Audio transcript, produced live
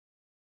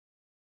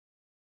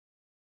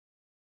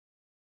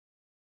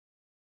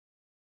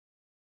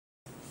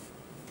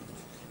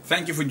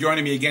Thank you for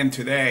joining me again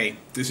today.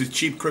 This is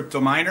Cheap Crypto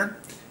Miner,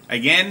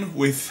 again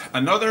with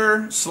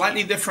another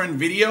slightly different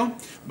video,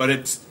 but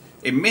it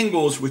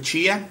mingles with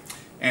Chia.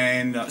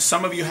 And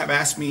some of you have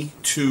asked me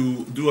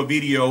to do a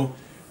video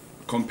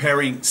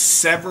comparing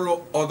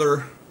several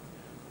other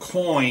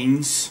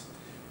coins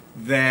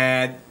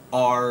that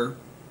are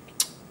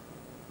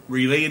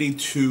related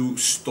to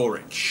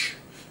storage.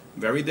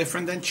 Very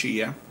different than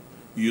Chia,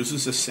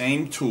 uses the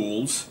same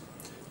tools,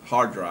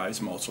 hard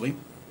drives mostly,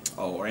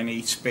 or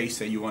any space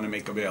that you want to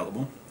make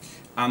available.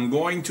 I'm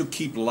going to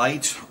keep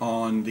light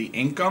on the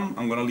income.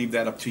 I'm going to leave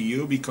that up to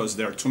you because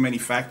there are too many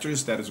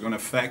factors that is going to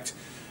affect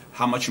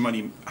how much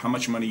money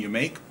you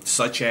make,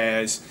 such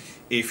as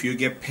if you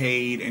get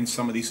paid in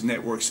some of these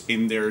networks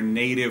in their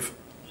native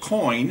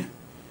coin,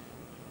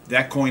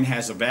 that coin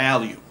has a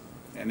value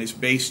and it's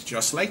based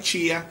just like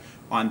Chia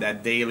on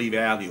that daily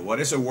value.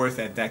 What is it worth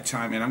at that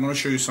time? And I'm going to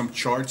show you some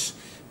charts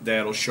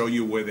that'll show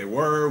you where they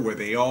were, where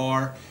they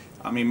are.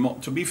 I mean,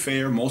 to be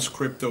fair, most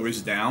crypto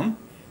is down.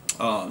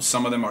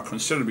 Some of them are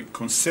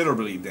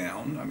considerably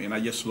down. I mean, I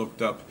just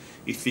looked up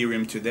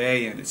Ethereum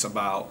today, and it's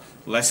about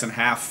less than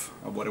half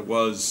of what it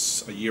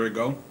was a year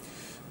ago.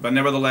 But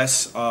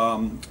nevertheless,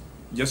 we'll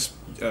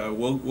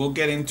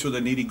get into the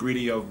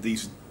nitty-gritty of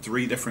these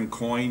three different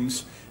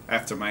coins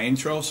after my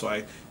intro.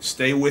 So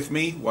stay with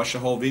me, watch the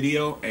whole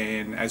video,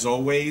 and as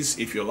always,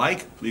 if you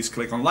like, please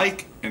click on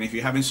like, and if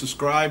you haven't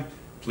subscribed,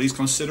 please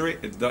consider it.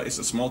 It's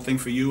a small thing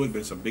for you, but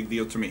it's a big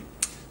deal to me.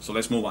 So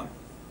let's move on.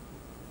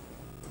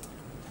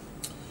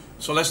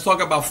 So let's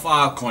talk about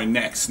Filecoin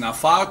next. Now,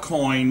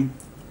 Filecoin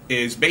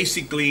is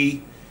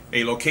basically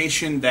a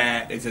location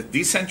that is a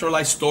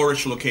decentralized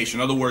storage location.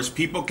 In other words,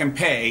 people can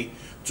pay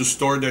to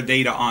store their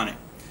data on it.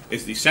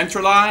 It's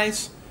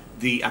decentralized.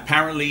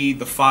 Apparently,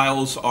 the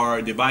files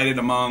are divided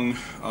among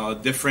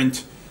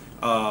different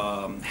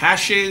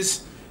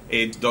hashes.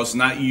 It does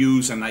not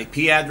use an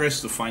IP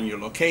address to find your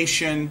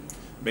location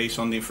based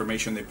on the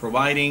information they're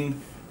providing.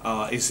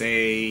 It's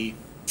a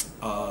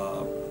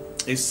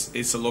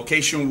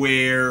location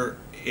where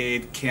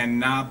it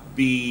cannot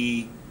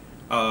be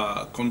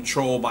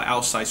controlled by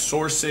outside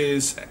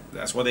sources.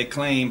 That's what they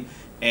claim,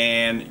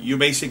 and you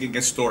basically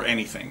can store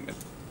anything.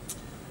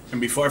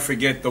 And before I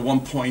forget, the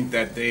one point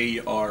that they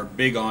are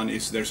big on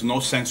is there's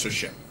no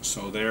censorship.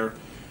 So their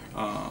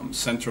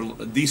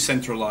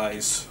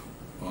decentralized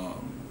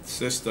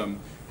system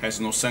has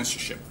no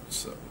censorship.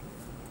 So,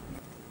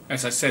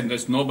 as I said,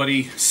 there's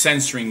nobody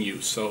censoring you.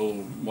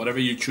 So whatever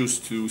you choose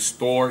to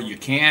store, you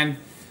can,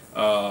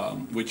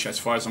 which as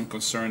far as I'm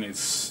concerned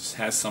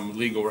has some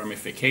legal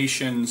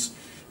ramifications,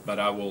 but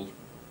I will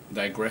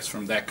digress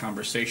from that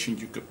conversation.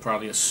 You could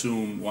probably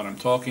assume what I'm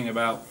talking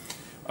about.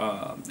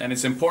 And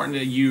it's important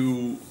that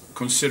you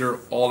consider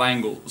all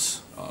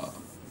angles.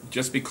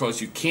 Just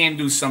because you can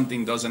do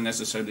something doesn't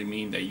necessarily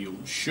mean that you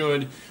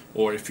should,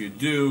 or if you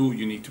do,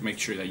 you need to make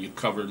sure that you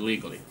cover it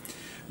legally.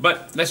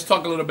 But let's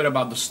talk a little bit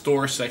about the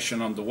store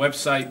section on the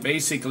website.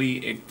 Basically,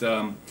 it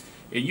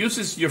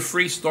uses your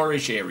free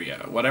storage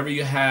area, whatever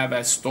you have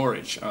as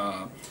storage.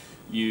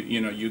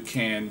 You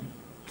can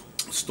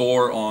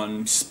store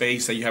on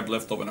space that you have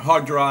left over on a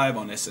hard drive,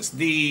 on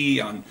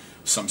SSD, on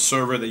some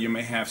server that you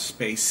may have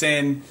space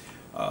in,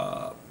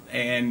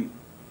 and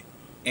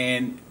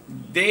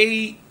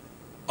they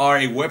are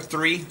a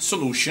Web3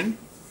 solution,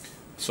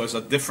 so it's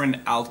a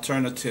different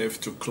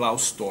alternative to cloud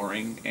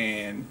storing,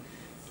 and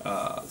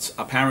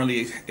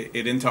apparently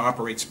it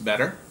interoperates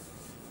better,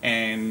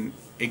 and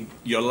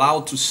you're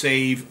allowed to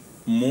save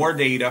more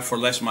data for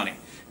less money.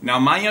 Now,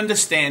 my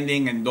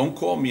understanding, and don't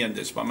quote me on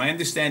this, but my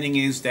understanding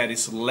is that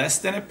it's less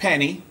than a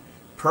penny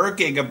per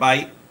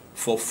gigabyte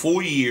for a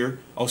full year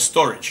of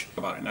storage.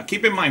 Now,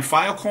 keep in mind,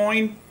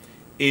 Filecoin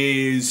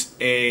is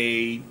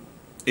a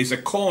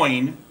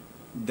coin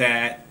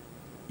that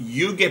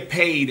you get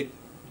paid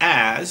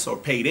as, or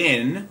paid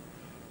in,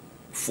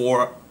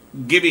 for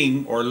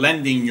giving or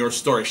lending your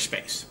storage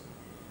space.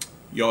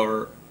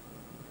 Your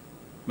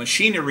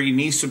machinery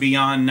needs to be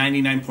on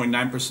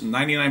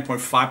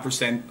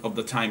 99.5% of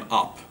the time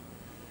up.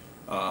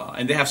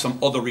 And they have some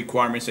other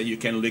requirements that you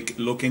can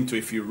look into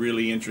if you're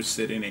really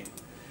interested in it.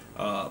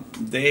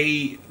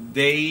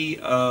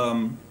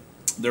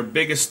 Their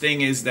biggest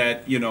thing is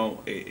that,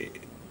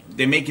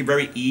 they make it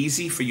very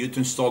easy for you to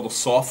install the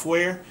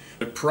software.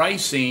 The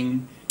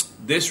pricing,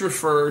 this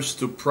refers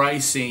to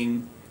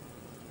pricing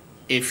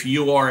if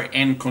you are an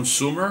end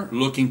consumer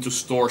looking to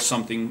store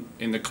something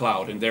in the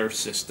cloud in their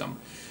system.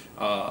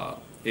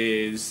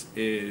 They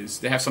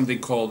have something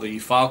called the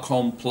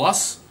Filecoin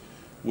Plus,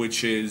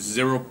 which is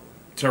 0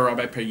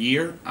 terabyte per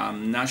year.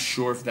 I'm not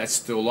sure if that's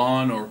still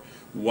on or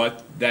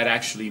what that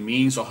actually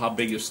means or how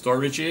big your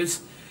storage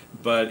is.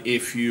 But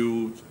if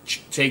you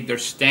take their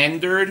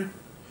standard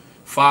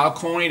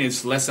Filecoin,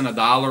 it's less than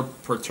 $1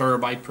 per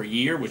terabyte per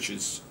year,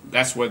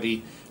 that's where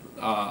the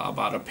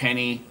about a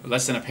penny,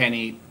 less than a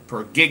penny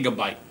per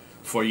gigabyte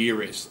for a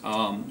year is,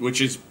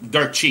 which is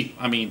dirt cheap.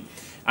 I mean,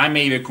 I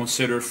may even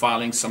consider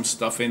filing some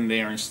stuff in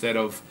there instead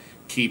of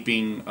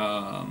keeping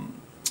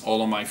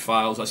all of my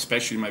files,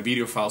 especially my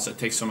video files that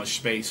take so much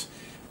space.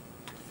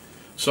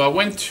 So I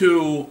went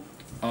to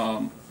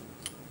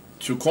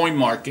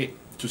CoinMarket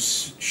to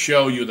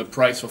show you the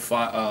price of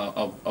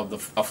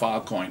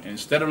Filecoin.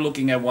 Instead of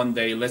looking at 1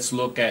 day, let's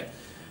look at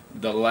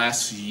the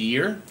last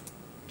year.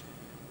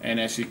 And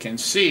as you can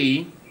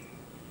see,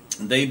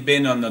 they've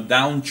been on a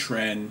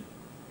downtrend,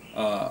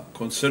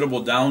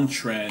 considerable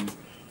downtrend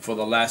for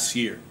the last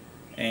year.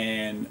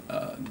 And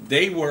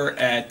they were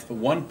at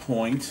one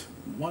point,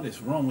 what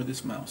is wrong with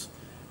this mouse?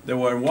 They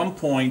were at one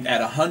point at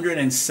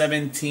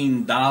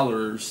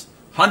 $117,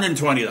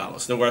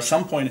 $120. They were at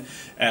some point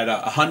at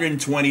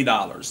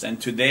 $120,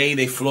 and today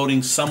they're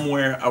floating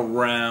somewhere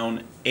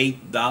around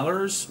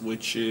 $8,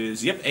 which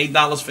is, yep,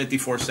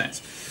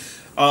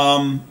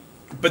 $8.54.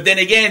 But then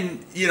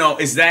again, you know,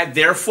 is that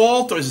their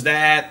fault, or is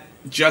that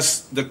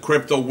just the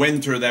crypto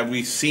winter that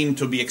we seem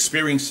to be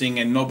experiencing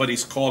and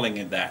nobody's calling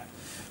it that?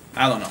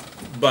 I don't know.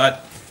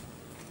 But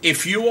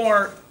if you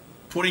are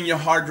putting your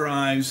hard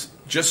drives,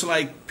 just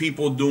like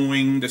people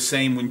doing the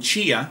same with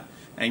Chia,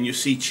 and you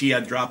see Chia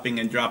dropping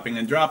and dropping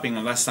and dropping,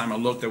 and last time I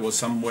looked, it was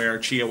somewhere,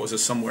 Chia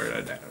was somewhere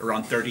at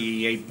around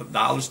 $38,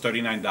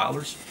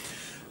 $39.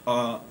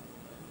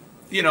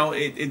 You know,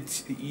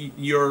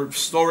 your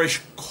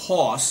storage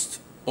cost,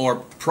 or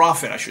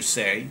profit, I should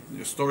say,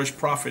 your storage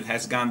profit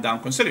has gone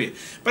down considerably.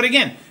 But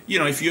again, you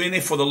know, if you're in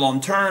it for the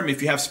long term,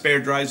 if you have spare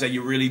drives that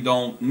you really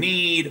don't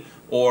need,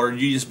 or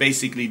you just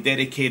basically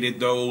dedicated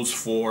those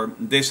for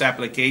this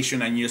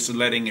application and you're just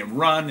letting it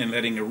run and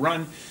letting it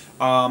run,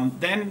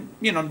 then,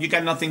 you know, you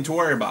got nothing to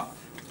worry about.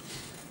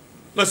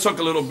 Let's talk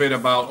a little bit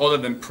about, other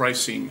than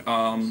pricing,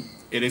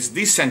 it is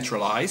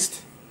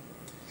decentralized.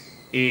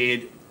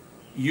 It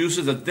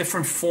uses a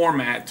different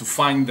format to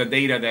find the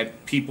data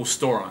that people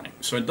store on it.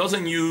 So it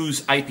doesn't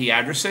use IP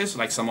addresses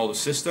like some other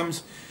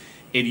systems.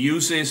 It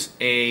uses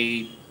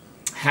a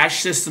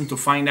hash system to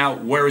find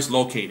out where it's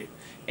located.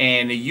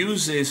 And it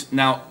uses,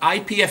 now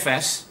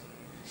IPFS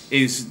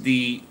is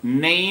the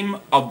name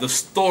of the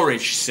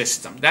storage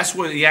system. That's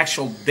where the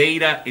actual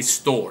data is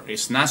stored.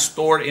 It's not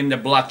stored in the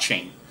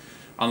blockchain,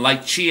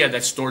 unlike Chia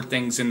that stored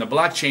things in the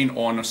blockchain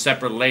or on a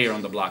separate layer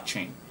on the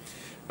blockchain.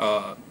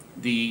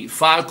 The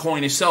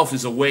Filecoin itself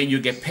is the way you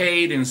get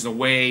paid, and is the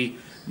way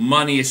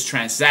money is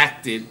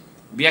transacted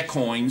via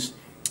coins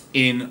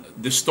in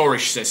the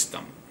storage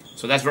system.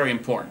 So that's very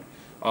important.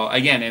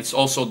 Again, it's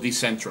also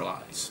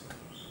decentralized.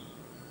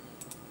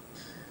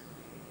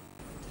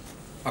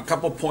 A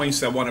couple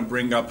points I want to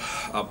bring up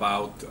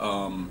about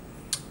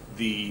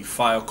the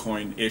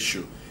Filecoin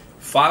issue.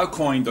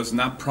 Filecoin does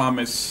not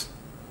promise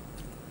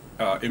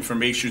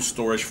information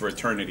storage for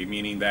eternity,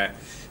 meaning that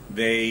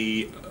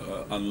they,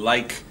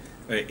 unlike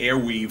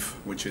Airweave,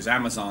 which is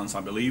Amazon's,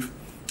 I believe,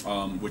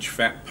 which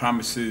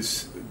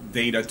promises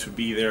data to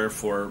be there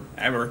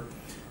forever,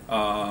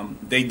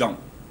 they don't.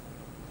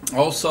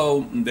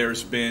 Also,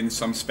 there's been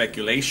some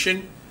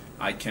speculation,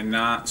 I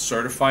cannot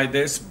certify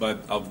this,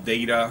 but of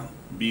data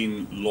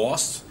being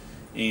lost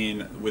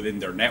within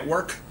their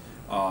network.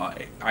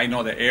 I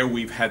know that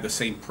Airweave had the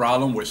same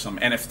problem where some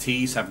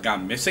NFTs have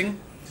gone missing.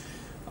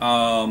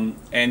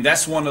 And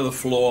that's one of the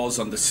flaws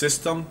on the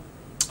system.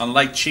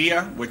 Unlike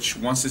Chia, which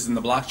once it's in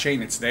the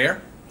blockchain, it's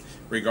there,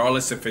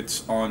 regardless if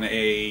it's on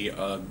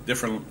a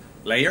different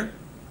layer.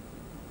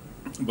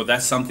 But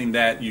that's something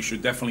that you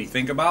should definitely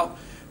think about.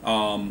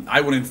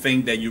 I wouldn't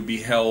think that you'd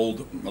be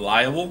held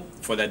liable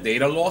for that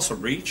data loss or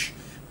breach,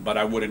 but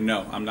I wouldn't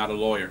know. I'm not a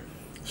lawyer.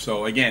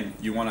 So again,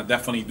 you want to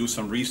definitely do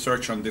some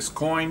research on this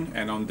coin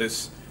and on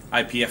this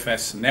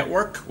IPFS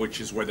network, which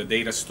is where the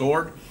data is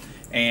stored.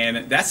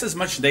 And that's as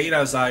much data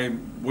as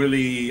I'm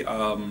really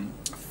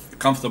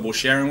comfortable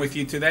sharing with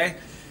you today.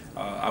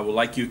 I would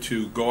like you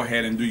to go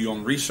ahead and do your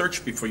own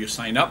research before you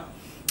sign up.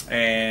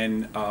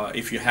 And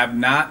if you have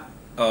not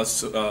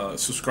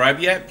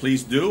subscribed yet,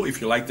 please do. If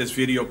you like this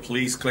video,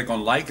 please click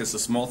on like. It's a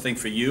small thing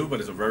for you, but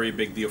it's a very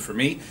big deal for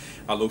me.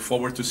 I look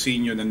forward to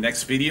seeing you in the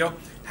next video.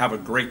 Have a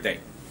great day.